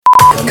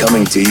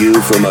Coming to you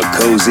from a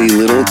cozy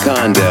little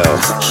condo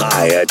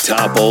high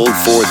atop Old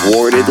Fourth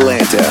Ward,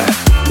 Atlanta.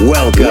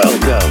 Welcome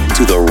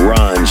to the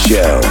Ron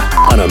Show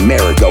on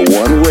America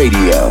One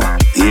Radio.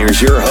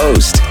 Here's your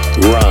host,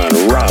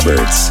 Ron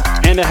Roberts.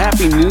 And a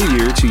happy new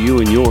year to you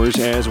and yours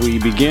as we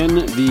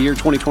begin the year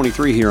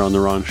 2023 here on the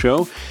Ron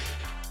Show.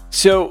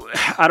 So,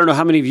 I don't know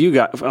how many of you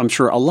got, I'm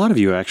sure a lot of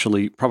you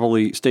actually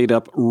probably stayed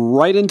up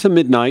right into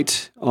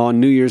midnight on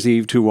New Year's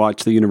Eve to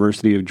watch the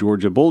University of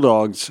Georgia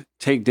Bulldogs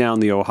take down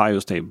the Ohio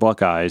State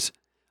Buckeyes.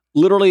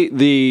 Literally,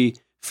 the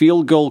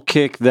field goal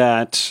kick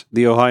that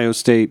the Ohio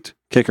State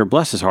kicker,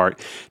 bless his heart,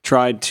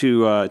 tried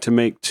to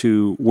make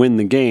to win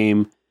the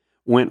game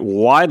went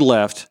wide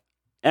left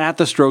at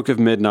the stroke of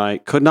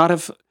midnight. Could not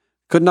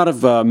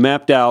have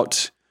mapped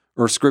out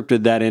or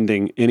scripted that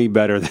ending any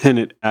better than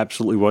it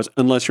absolutely was,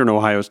 unless you're an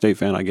Ohio State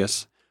fan, I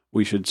guess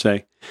we should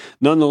say.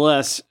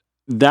 Nonetheless,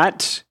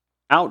 that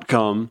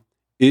outcome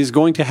is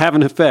going to have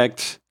an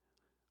effect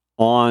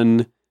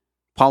on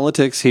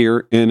politics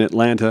here in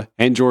Atlanta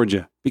and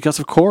Georgia, because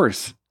of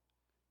course.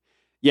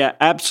 Yeah,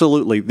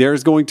 absolutely.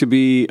 There's going to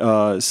be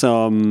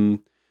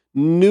some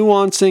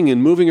nuancing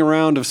and moving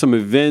around of some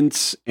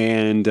events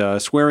and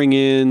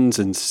swearing-ins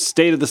and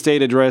state of the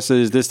state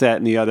addresses, this, that,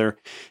 and the other,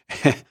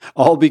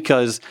 all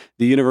because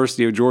the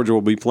University of Georgia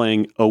will be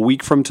playing a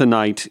week from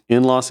tonight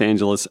in Los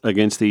Angeles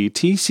against the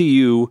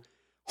TCU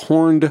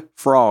Horned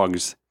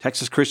Frogs,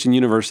 Texas Christian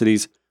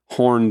University's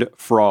Horned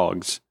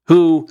Frogs,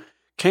 who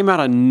came out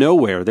of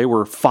nowhere. They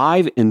were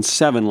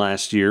 5-7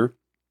 last year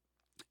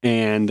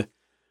and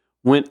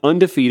went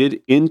undefeated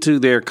into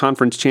their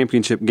conference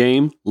championship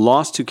game,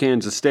 lost to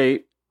Kansas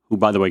State, who,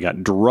 by the way,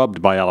 got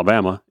drubbed by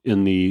Alabama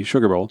in the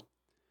Sugar Bowl,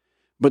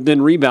 but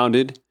then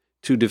rebounded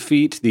to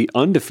defeat the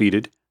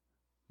undefeated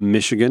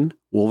Michigan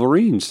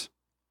Wolverines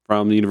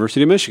from the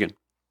University of Michigan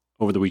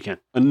over the weekend.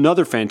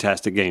 Another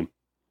fantastic game.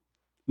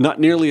 Not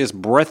nearly as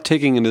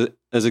breathtaking and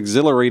as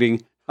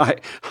exhilarating,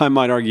 I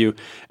might argue,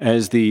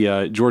 as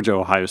the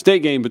Georgia-Ohio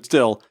State game, but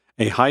still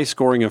a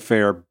high-scoring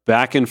affair,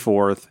 back and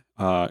forth,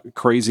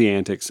 crazy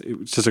antics. It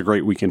was just a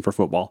great weekend for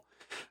football.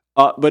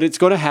 But it's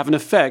going to have an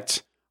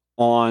effect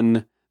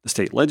on the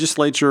state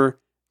legislature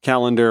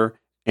calendar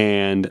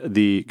and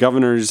the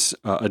governor's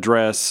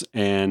address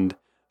and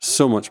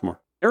so much more.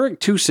 Eric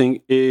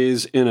Tusing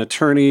is an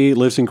attorney,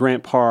 lives in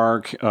Grant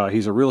Park.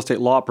 He's a real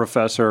estate law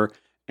professor,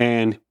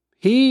 and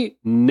he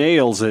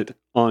nails it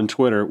on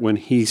Twitter when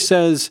he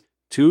says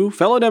to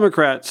fellow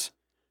Democrats,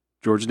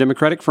 Georgia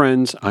Democratic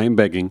friends, I am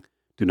begging,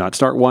 do not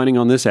start whining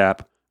on this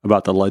app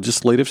about the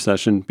legislative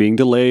session being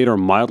delayed or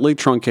mildly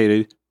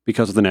truncated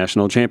because of the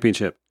national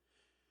championship.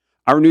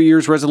 Our New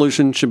Year's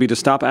resolution should be to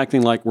stop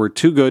acting like we're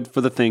too good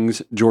for the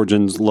things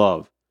Georgians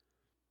love.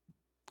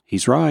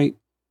 He's right.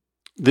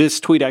 This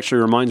tweet actually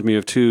reminds me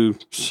of two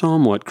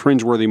somewhat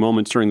cringeworthy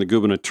moments during the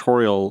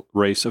gubernatorial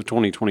race of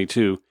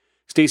 2022.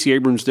 Stacey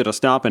Abrams did a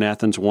stop in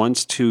Athens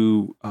once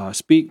to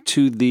speak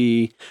to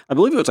I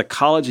believe it was a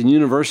college and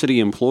university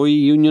employee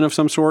union of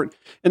some sort.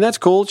 And that's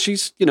cool.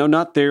 She's,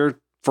 not there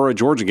for a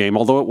Georgia game,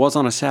 although it was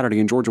on a Saturday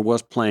and Georgia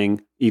was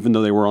playing, even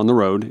though they were on the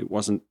road. It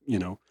wasn't,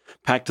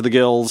 packed to the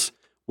gills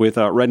with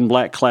red and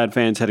black clad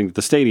fans heading to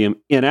the stadium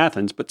in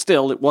Athens, but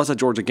still, it was a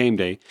Georgia game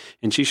day,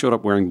 and she showed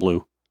up wearing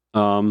blue.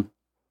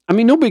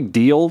 No big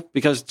deal,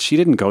 because she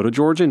didn't go to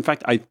Georgia. In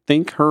fact, I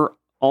think her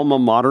alma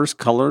mater's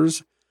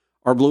colors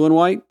are blue and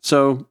white,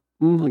 so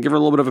I'll give her a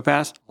little bit of a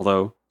pass,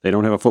 although they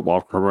don't have a football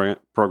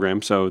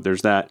program, so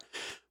there's that.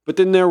 But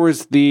then there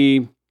was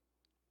the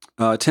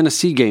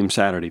Tennessee game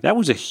Saturday. That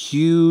was a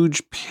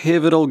huge,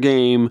 pivotal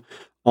game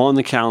on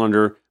the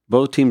calendar.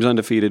 Both teams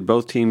undefeated,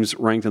 both teams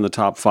ranked in the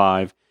top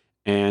 5,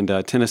 and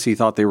Tennessee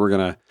thought they were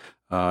going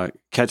to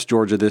catch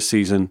Georgia this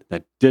season.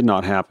 That did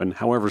not happen.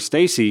 However,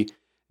 Stacey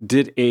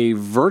did a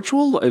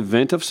virtual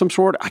event of some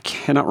sort. I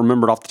cannot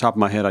remember it off the top of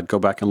my head. I'd go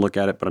back and look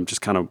at it, but I'm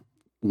just kind of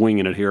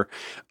winging it here.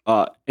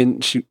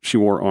 And she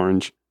wore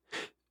orange.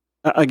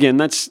 Again,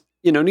 that's,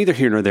 neither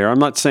here nor there. I'm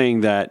not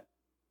saying that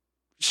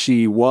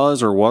she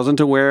was or wasn't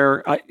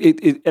aware.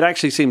 It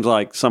actually seems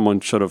like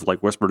someone should have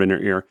whispered in her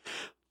ear,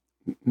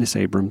 Miss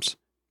Abrams,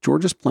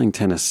 Georgia's playing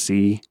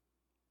Tennessee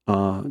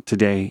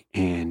today,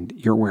 and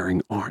you're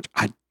wearing orange.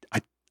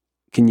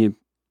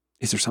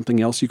 Is there something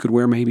else you could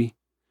wear maybe?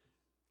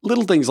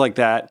 Little things like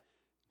that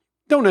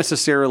don't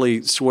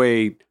necessarily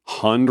sway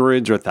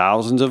hundreds or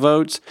thousands of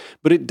votes,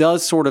 but it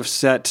does sort of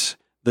set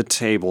the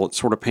table. It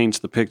sort of paints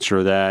the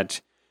picture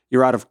that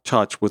you're out of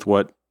touch with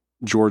what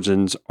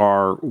Georgians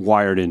are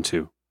wired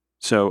into.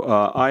 So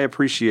I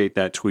appreciate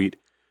that tweet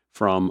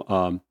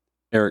from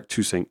Eric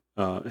Tusing.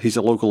 He's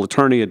a local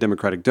attorney, a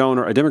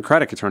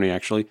Democratic attorney,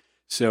 actually.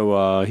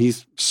 So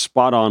he's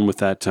spot on with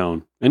that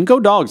tone. And go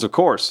Dogs, of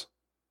course.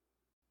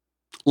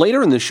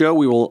 Later in the show,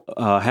 we will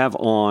have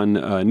on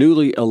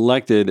newly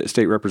elected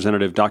state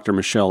representative Dr.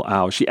 Michelle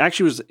Au. She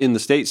actually was in the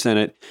state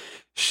Senate.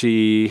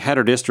 She had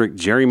her district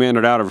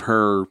gerrymandered out of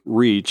her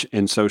reach,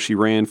 and so she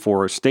ran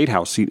for a state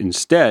house seat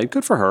instead.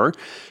 Good for her.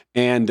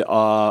 And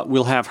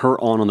we'll have her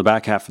on the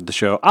back half of the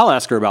show. I'll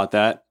ask her about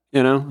that.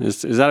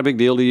 Is that a big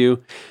deal to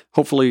you?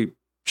 Hopefully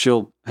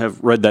she'll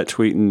have read that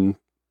tweet and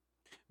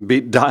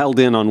be dialed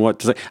in on what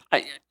to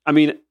say. I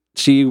mean,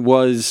 she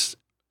was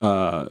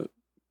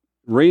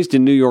raised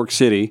in New York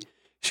City.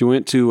 She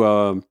went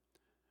to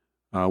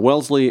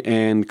Wellesley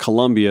and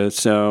Columbia,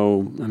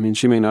 so I mean,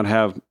 she may not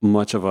have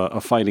much of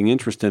a fighting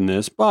interest in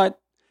this, but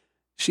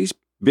she's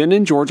been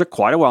in Georgia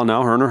quite a while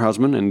now. Her and her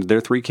husband and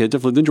their 3 kids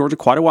have lived in Georgia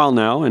quite a while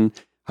now, and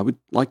I would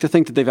like to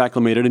think that they've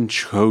acclimated and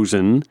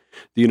chosen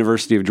the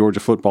University of Georgia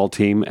football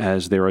team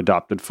as their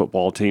adopted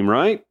football team,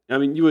 right? I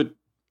mean, you would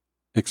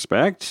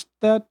expect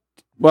that.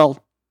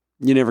 Well,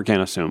 you never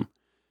can assume.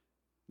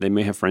 They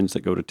may have friends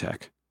that go to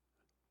Tech.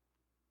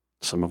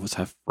 Some of us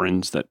have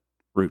friends that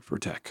root for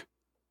Tech.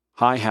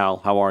 Hi,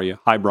 Hal. How are you?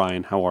 Hi,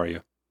 Brian. How are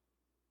you?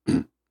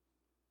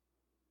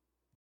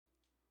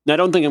 Now, I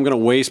don't think I'm going to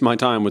waste my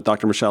time with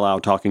Dr. Michelle Au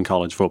talking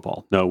college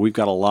football. No, we've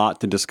got a lot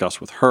to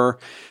discuss with her,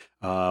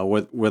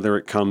 whether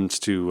it comes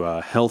to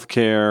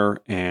healthcare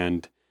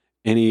and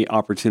any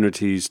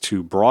opportunities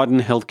to broaden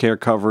healthcare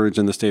coverage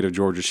in the state of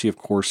Georgia. She, of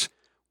course,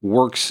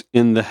 works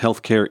in the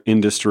healthcare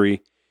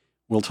industry.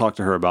 We'll talk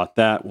to her about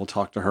that. We'll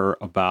talk to her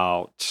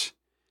about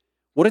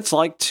what it's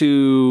like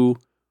to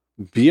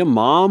be a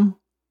mom,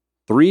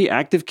 3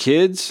 active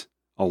kids,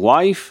 a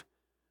wife,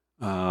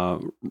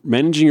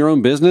 managing your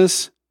own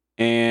business,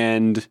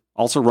 and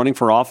also running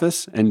for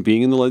office and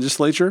being in the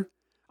legislature.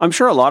 I'm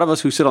sure a lot of us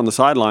who sit on the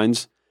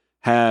sidelines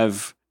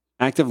have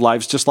active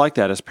lives just like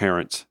that as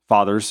parents,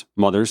 fathers,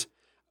 mothers.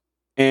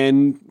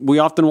 And we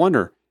often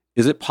wonder,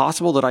 is it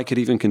possible that I could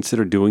even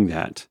consider doing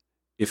that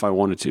if I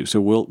wanted to?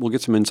 So we'll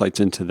get some insights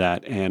into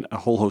that and a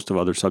whole host of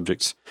other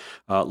subjects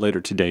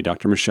later today.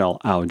 Dr. Michelle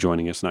Au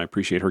joining us, and I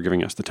appreciate her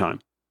giving us the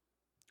time.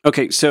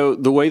 Okay, so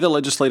the way the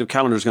legislative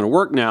calendar is going to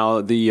work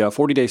now, the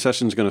 40-day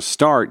session is going to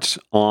start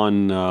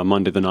on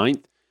Monday the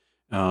 9th.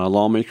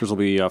 Lawmakers will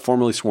be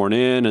formally sworn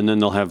in, and then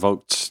they'll have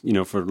votes,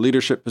 for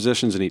leadership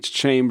positions in each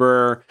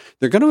chamber.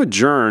 They're going to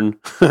adjourn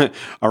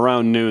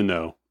around noon,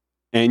 though.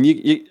 And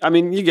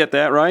you get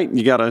that, right?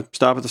 You got to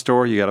stop at the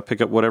store. You got to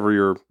pick up whatever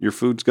your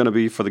food's going to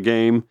be for the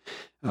game.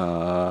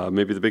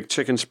 Maybe the big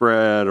chicken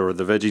spread or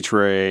the veggie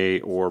tray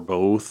or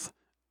both.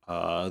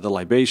 The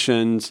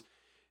libations.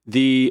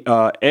 The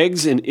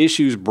eggs and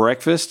issues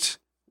breakfast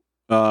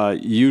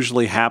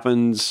usually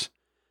happens,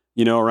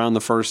 around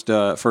the first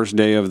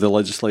day of the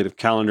legislative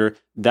calendar.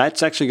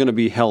 That's actually going to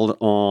be held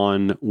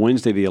on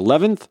Wednesday the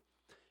 11th.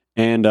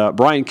 And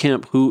Brian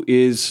Kemp, who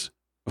is,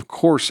 of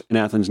course, an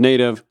Athens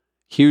native,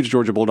 huge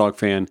Georgia Bulldog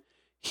fan,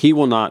 he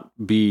will not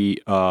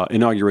be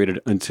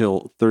inaugurated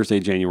until Thursday,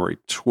 January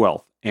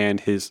 12th. And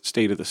his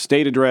State of the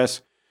State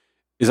address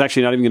is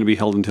actually not even going to be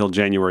held until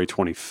January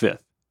 25th.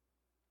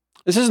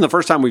 This isn't the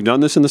first time we've done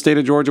this in the state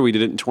of Georgia. We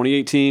did it in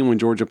 2018 when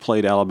Georgia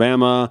played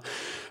Alabama.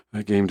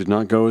 That game did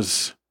not go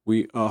as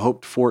we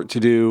hoped for it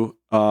to do.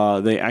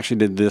 They actually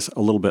did this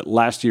a little bit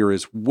last year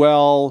as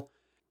well.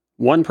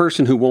 One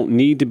person who won't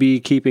need to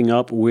be keeping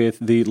up with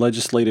the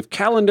legislative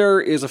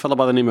calendar is a fellow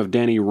by the name of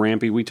Danny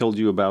Rampey. We told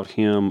you about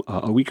him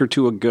a week or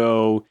two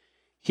ago.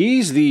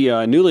 He's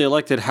the newly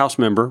elected House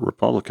member,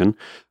 Republican,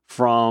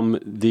 from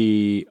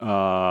the,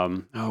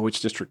 which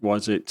district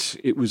was it?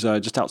 It was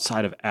just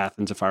outside of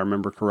Athens, if I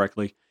remember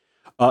correctly.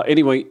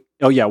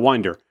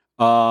 Winder.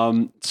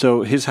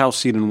 So his House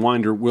seat in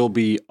Winder will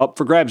be up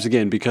for grabs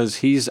again because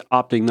he's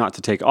opting not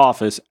to take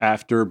office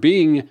after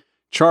being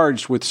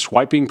charged with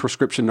swiping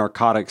prescription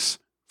narcotics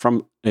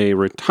from a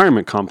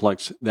retirement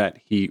complex that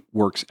he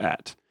works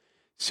at.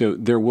 So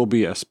there will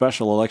be a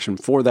special election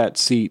for that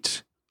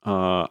seat.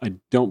 I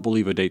don't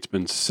believe a date's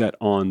been set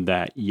on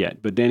that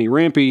yet. But Danny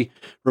Rampey,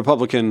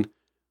 Republican,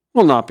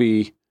 will not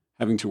be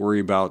having to worry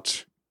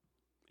about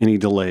any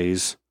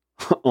delays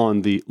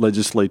on the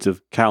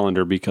legislative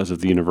calendar because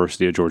of the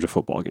University of Georgia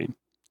football game.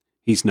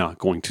 He's not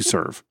going to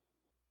serve.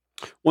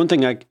 One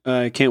thing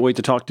I can't wait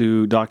to talk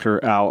to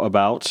Dr. Au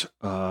about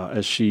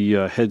as she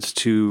heads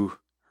to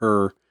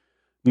her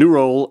new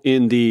role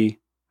in the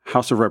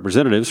House of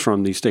Representatives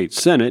from the state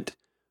Senate,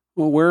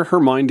 where her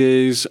mind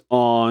is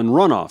on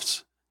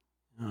runoffs.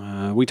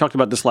 We talked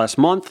about this last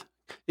month.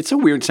 It's so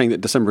weird saying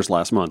that December's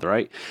last month,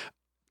 right?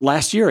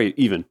 Last year,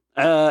 even.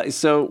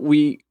 So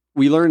we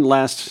learned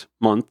last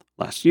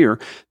year,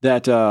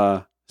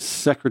 that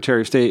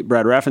Secretary of State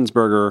Brad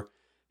Raffensperger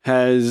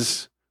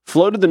has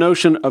floated the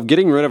notion of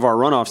getting rid of our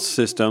runoff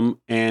system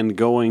and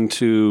going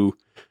to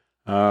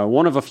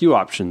one of a few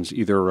options,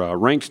 either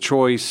ranked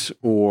choice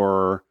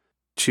or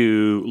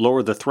to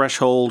lower the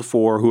threshold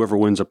for whoever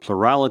wins a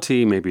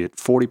plurality, maybe at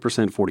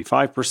 40%,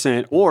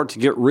 45%, or to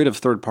get rid of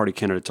third-party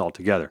candidates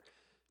altogether.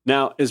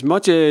 Now, as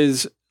much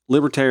as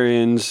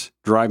libertarians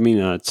drive me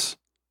nuts,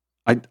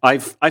 I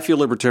feel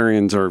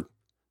libertarians are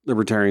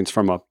libertarians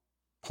from a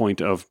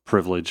point of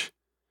privilege.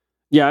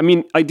 Yeah, I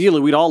mean, ideally,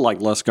 we'd all like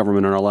less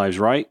government in our lives,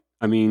 right?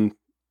 I mean,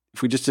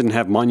 if we just didn't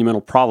have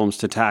monumental problems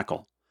to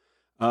tackle.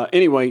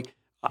 Anyway,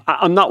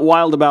 I'm not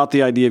wild about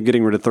the idea of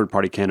getting rid of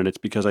third-party candidates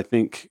because I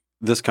think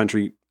this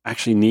country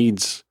actually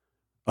needs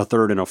a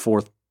third and a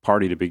fourth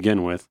party to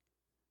begin with.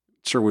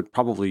 Sure would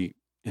probably,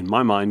 in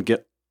my mind,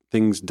 get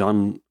things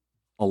done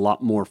a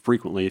lot more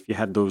frequently if you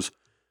had those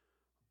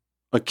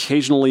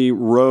occasionally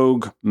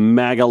rogue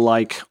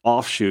MAGA-like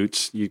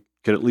offshoots, you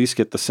could at least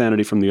get the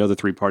sanity from the other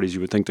three parties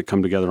you would think to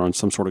come together on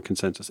some sort of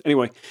consensus.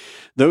 Anyway,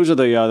 those are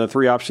the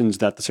three options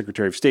that the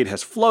Secretary of State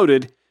has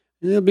floated.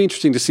 It'll be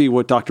interesting to see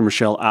what Dr.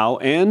 Michelle Au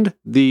and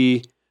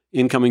the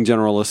incoming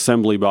General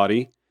Assembly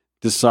body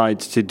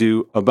decides to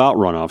do about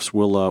runoffs.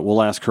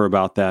 We'll ask her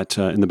about that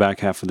in the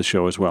back half of the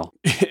show as well.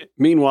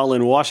 Meanwhile,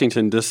 in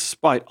Washington,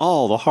 despite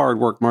all the hard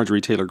work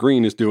Marjorie Taylor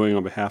Greene is doing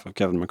on behalf of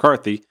Kevin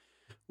McCarthy,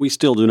 we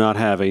still do not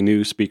have a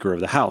new Speaker of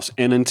the House.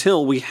 And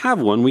until we have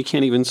one, we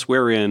can't even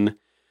swear in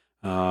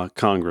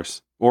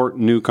Congress or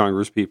new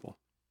Congress people.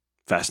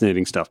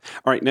 Fascinating stuff.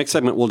 All right, next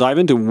segment, we'll dive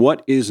into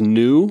what is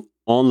new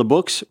on the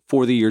books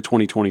for the year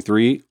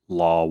 2023,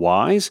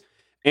 law-wise.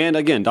 And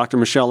again, Dr.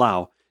 Michelle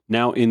Au,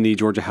 now in the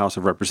Georgia House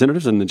of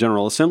Representatives and the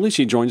General Assembly.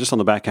 She joins us on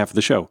the back half of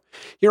the show.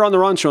 Here on the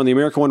Ron Show on the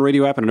America One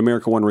Radio app and at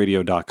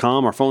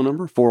AmericaOneRadio.com. Our phone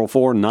number,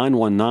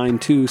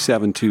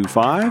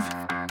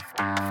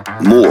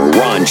 404-919-2725. More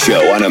Ron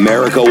Show on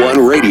America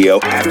One Radio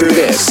after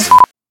this.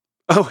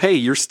 Oh, hey,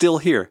 you're still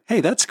here.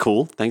 Hey, that's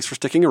cool. Thanks for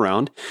sticking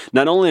around.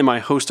 Not only am I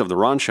host of The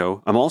Ron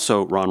Show, I'm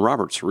also Ron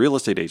Roberts, real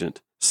estate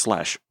agent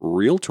 /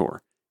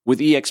 realtor with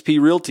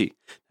eXp Realty.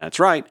 That's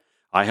right.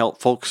 I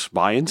help folks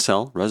buy and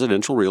sell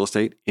residential real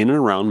estate in and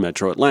around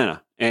Metro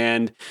Atlanta.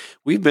 And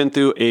we've been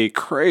through a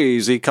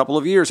crazy couple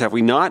of years, have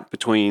we not?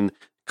 Between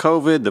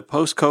COVID, the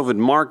post-COVID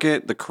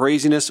market, the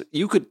craziness.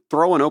 You could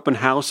throw an open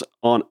house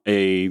on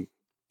a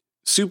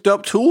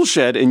souped-up tool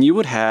shed and you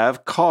would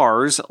have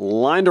cars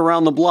lined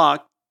around the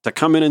block to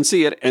come in and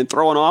see it and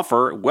throw an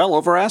offer well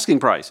over asking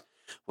price.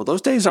 Well,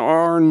 those days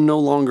are no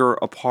longer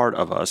a part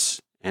of us,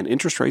 and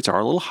interest rates are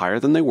a little higher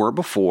than they were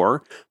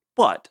before.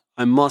 But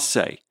I must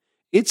say,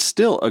 it's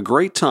still a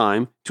great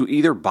time to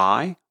either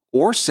buy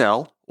or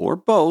sell, or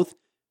both,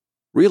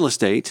 real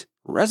estate,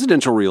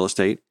 residential real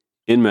estate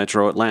in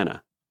Metro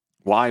Atlanta.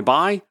 Why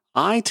buy?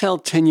 I tell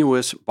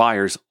tenuous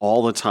buyers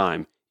all the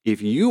time,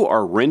 if you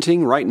are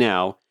renting right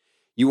now,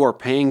 you are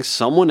paying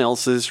someone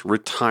else's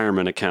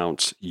retirement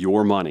accounts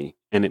your money,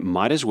 and it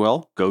might as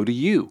well go to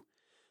you.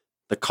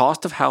 The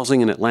cost of housing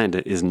in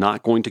Atlanta is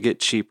not going to get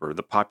cheaper.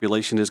 The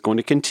population is going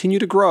to continue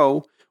to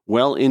grow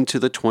well into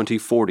the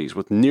 2040s,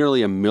 with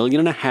nearly 1.5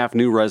 million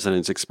new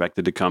residents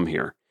expected to come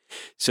here.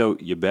 So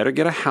you better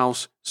get a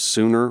house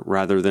sooner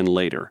rather than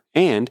later.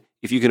 And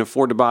if you can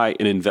afford to buy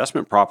an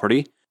investment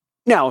property,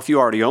 now if you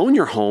already own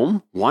your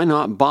home, why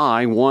not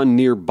buy one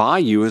nearby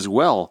you as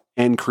well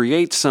and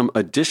create some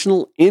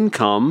additional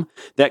income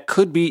that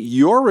could be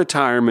your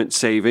retirement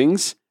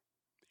savings,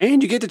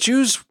 and you get to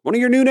choose one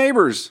of your new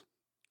neighbors.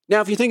 Now,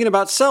 if you're thinking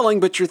about selling,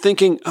 but you're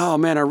thinking, oh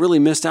man, I really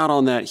missed out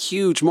on that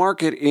huge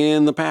market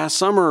in the past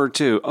summer or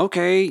two.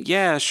 Okay,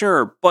 yeah,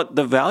 sure. But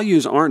the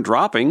values aren't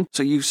dropping,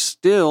 so you've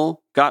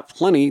still got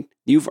plenty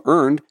you've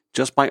earned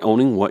just by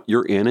owning what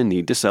you're in and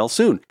need to sell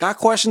soon. Got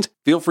questions?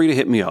 Feel free to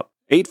hit me up.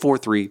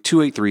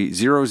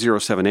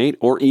 843-283-0078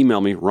 or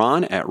email me,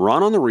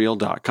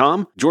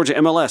 ron@rononthereal.com. Georgia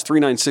MLS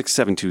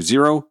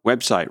 396720.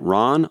 Website,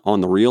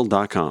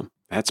 rononthereal.com.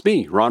 That's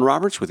me, Ron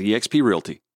Roberts with eXp Realty.